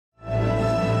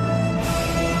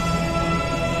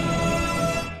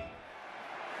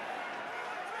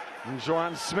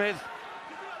Joanne Smith,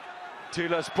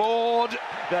 Tula's board,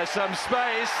 there's some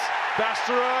space,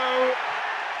 Bastareaud.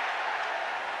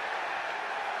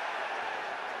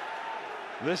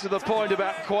 This is the point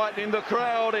about quietening the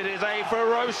crowd. It is a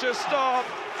ferocious start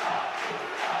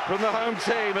from the home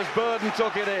team as Burden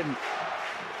took it in.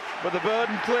 But the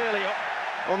burden clearly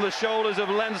on the shoulders of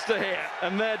Leinster here,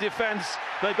 and their defence,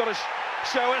 they've got to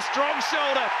show a strong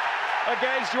shoulder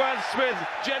against Joanne Smith.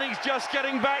 Jennings just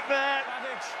getting back there.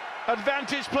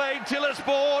 Advantage played, Tula's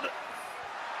board.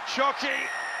 Shockey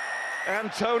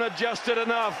and Tona just did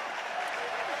enough.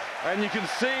 And you can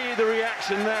see the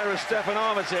reaction there of Stephen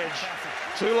Armitage.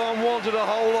 Toulon wanted a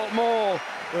whole lot more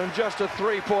than just a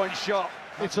three-point shot.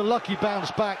 It's a lucky bounce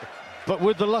back, but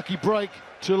with the lucky break,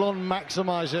 Toulon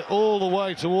maximise it all the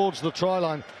way towards the try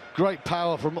line. Great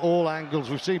power from all angles.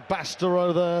 We've seen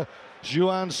Bastareaud there,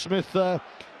 Joanne Smith there,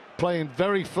 playing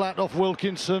very flat off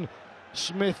Wilkinson.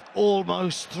 Smith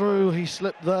almost through, he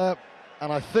slipped there.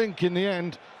 And I think in the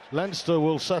end, Leinster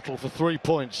will settle for 3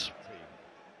 points.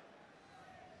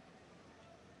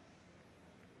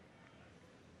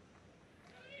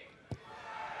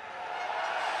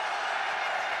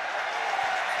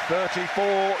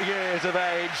 "34 years of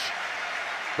age,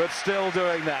 but still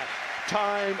doing that,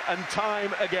 time and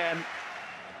time again."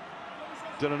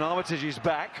 Dylan Armitage is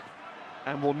back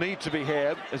and will need to be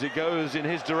here as it goes in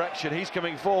his direction. He's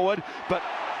coming forward, but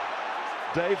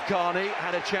Dave Carney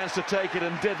had a chance to take it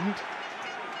and didn't.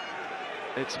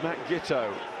 It's Matt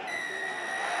Giteau.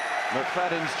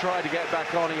 McFadden's tried to get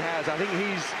back on, he has. I think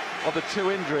he's, of the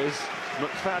two injuries,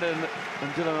 McFadden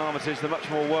and Dylan Armitage, they're much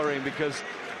more worrying because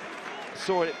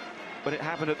saw it when it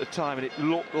happened at the time and it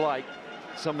looked like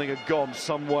something had gone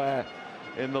somewhere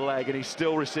in the leg, and he's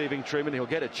still receiving treatment. He'll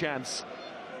get a chance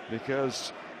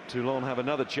because Toulon have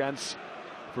another chance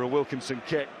for a Wilkinson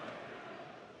kick.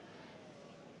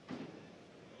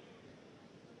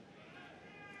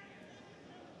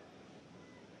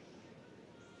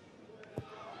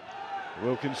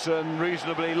 Wilkinson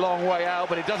reasonably long way out,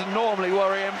 but it doesn't normally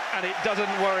worry him, and it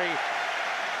doesn't worry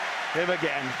him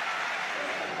again.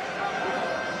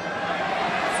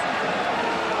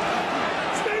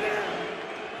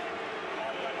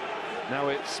 Now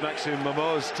it's Maxime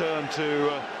Momo's turn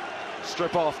to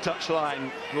strip off touchline.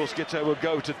 Of course, Giteau will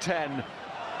go to 10.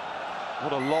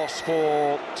 What a loss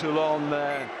for Toulon,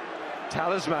 their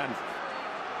talisman,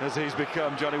 as he's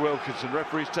become, Johnny Wilkinson.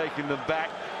 Referee's taking them back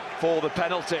for the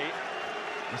penalty.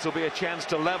 This will be a chance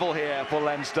to level here for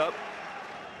Leinster,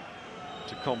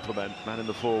 to complement man in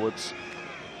the forwards.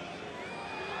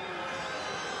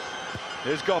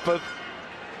 Here's Gopperth.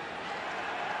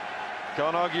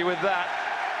 Can't argue with that.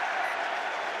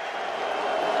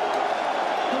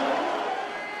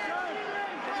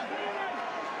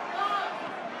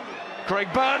 Craig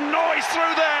Burton, oh, he's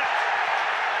through there.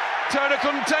 Turner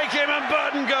couldn't take him, and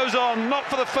Burton goes on. Not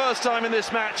for the first time in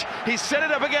this match. He's set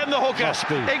it up again, the hooker.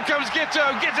 In comes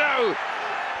Giteau. Giteau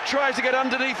tries to get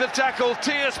underneath the tackle.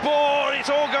 Tiersport, it's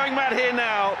all going mad here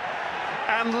now.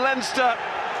 And Leinster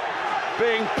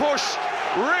being pushed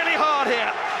really hard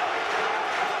here.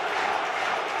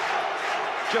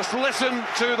 Just listen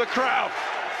to the crowd.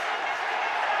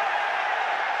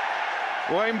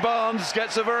 Wayne Barnes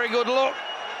gets a very good look.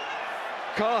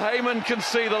 Carl Heyman can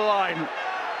see the line,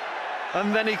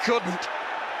 and then he couldn't.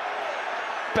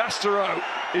 Bastareaud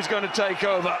is going to take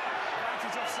over.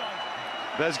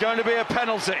 There's going to be a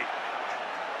penalty.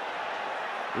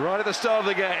 Right at the start of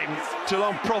the game,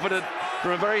 Toulon profited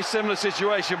from a very similar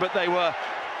situation, but they were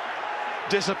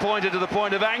disappointed to the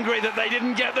point of angry that they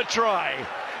didn't get the try.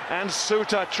 And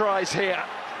Suter tries here,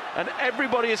 and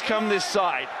everybody has come this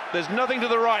side. There's nothing to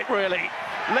the right, really.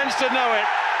 Leinster know it.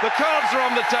 The cards are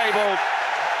on the table,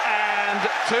 and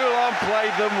Toulon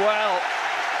played them well.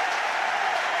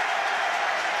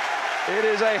 It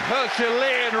is a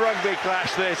Herculean rugby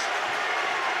clash, this.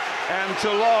 And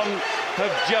Toulon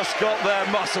have just got their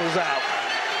muscles out.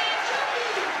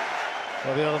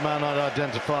 Well, the other man I'd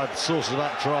identified, the source of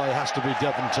that try has to be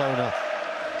Devon Toner.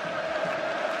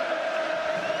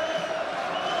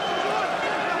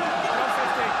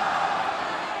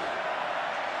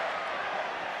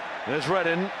 There's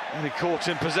Reddin, and he caught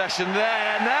in possession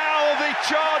there. Now the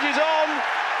charge is on,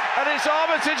 and it's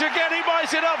Armitage again. He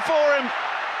might it up for him.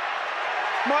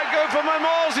 Might go for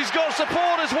Momoz. He's got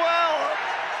support as well.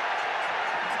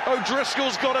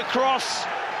 O'Driscoll's got a cross.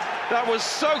 That was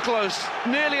so close.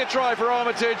 Nearly a try for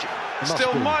Armitage.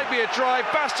 Still might be a try.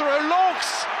 Bastareaud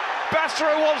looks.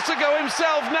 Bastareaud wants to go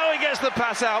himself. Now he gets the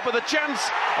pass out, but the chance.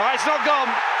 Oh, it's not gone.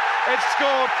 It's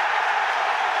scored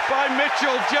by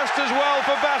Mitchell, just as well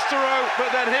for Bastareaud, but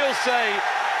then he'll say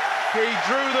he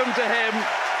drew them to him.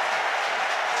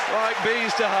 like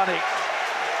bees to honey.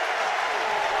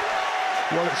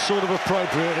 Well, it's sort of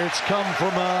appropriate. It's come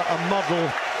from a muddle,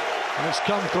 and it's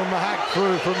come from a hack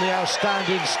through from the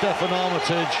outstanding Stefan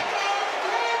Armitage.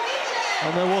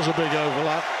 And there was a big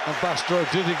overlap, and Bastareaud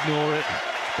did ignore it.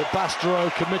 But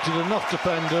Bastareaud committed enough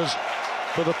defenders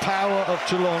for the power of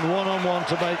Toulon one-on-one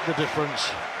to make the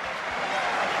difference.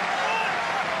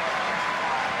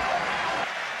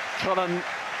 Cullen,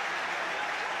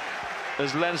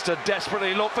 as Leinster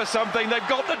desperately look for something, they've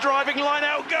got the driving line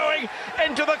out going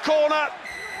into the corner.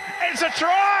 It's a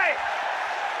try!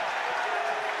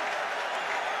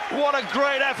 What a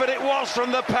great effort it was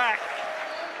from the pack.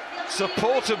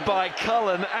 Supported by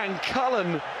Cullen, and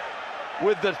Cullen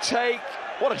with the take.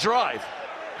 What a drive.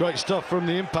 Great stuff from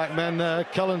the impact men there.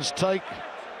 Cullen's take,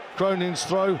 Cronin's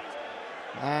throw,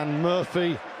 and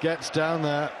Murphy gets down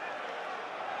there.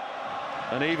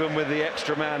 And even with the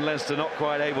extra man, Leinster not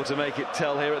quite able to make it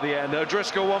tell here at the end.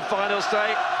 O'Driscoll, one final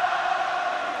stay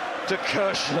to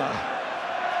Kirshner.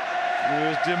 He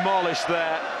was demolished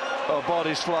there. Oh,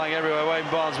 bodies flying everywhere.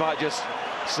 Wayne Barnes might just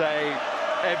say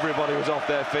everybody was off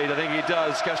their feet. I think he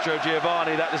does. Castro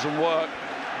Giovanni, that doesn't work.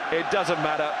 It doesn't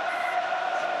matter.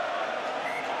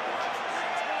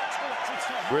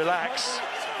 Relax,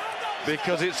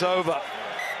 because it's over.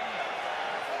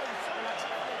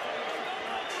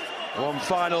 One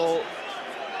final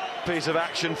piece of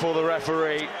action for the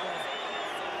referee.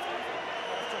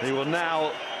 He will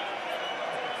now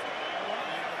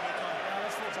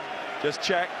just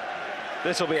check.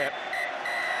 This will be it.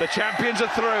 The champions are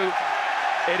through.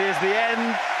 It is the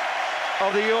end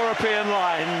of the European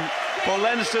line for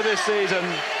Leinster this season,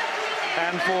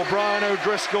 and for Brian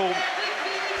O'Driscoll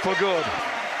for good.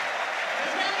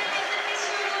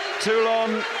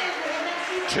 Toulon,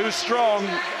 too strong,